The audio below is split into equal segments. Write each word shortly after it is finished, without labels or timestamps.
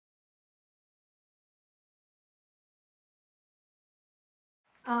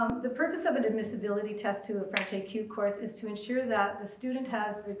The purpose of an admissibility test to a French AQ course is to ensure that the student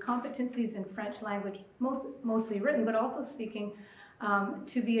has the competencies in French language, mostly written, but also speaking,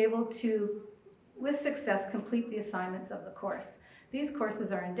 to be able to, with success, complete the assignments of the course. These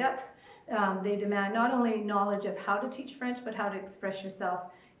courses are in depth. They demand not only knowledge of how to teach French, but how to express yourself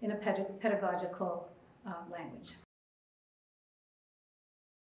in a pedagogical language.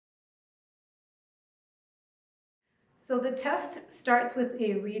 So the test starts with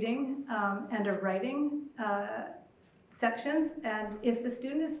a reading and a writing sections, and if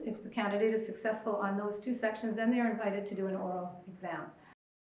the candidate is successful on those two sections, then they are invited to do an oral exam.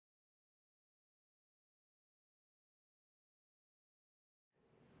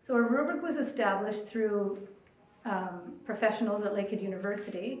 So a rubric was established through professionals at Lakehead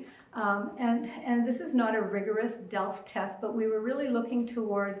University, and this is not a rigorous DELF test, but we were really looking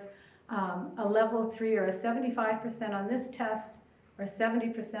towards a level 3 or a 75% on this test or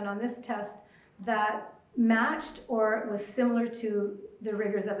 70% on this test that matched or was similar to the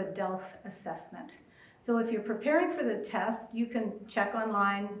rigors of a DELF assessment. So if you're preparing for the test, you can check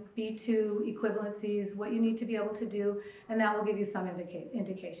online B2 equivalencies, what you need to be able to do, and that will give you some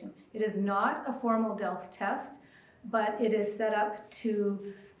indication. It is not a formal DELF test, but it is set up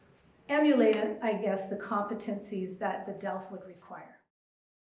to emulate, I guess, the competencies that the DELF would require.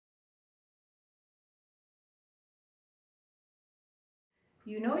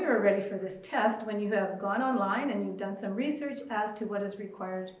 You know you're ready for this test when you have gone online and you've done some research as to what is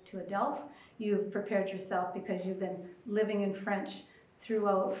required to a DELF. You've prepared yourself because you've been living in French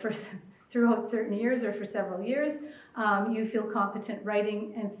throughout certain years or for several years. You feel competent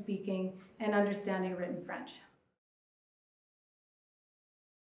writing and speaking and understanding written French.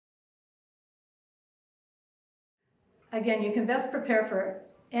 Again, you can best prepare for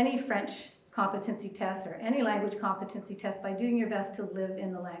any French competency test or any language competency test by doing your best to live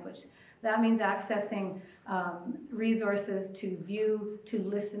in the language. That means accessing resources to view, to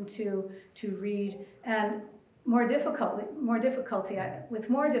listen to read, and with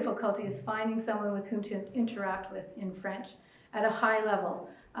more difficulty is finding someone with whom to interact with in French at a high level.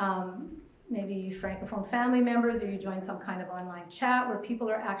 Maybe Francophone family members, or you join some kind of online chat where people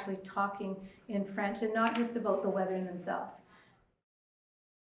are actually talking in French and not just about the weather themselves.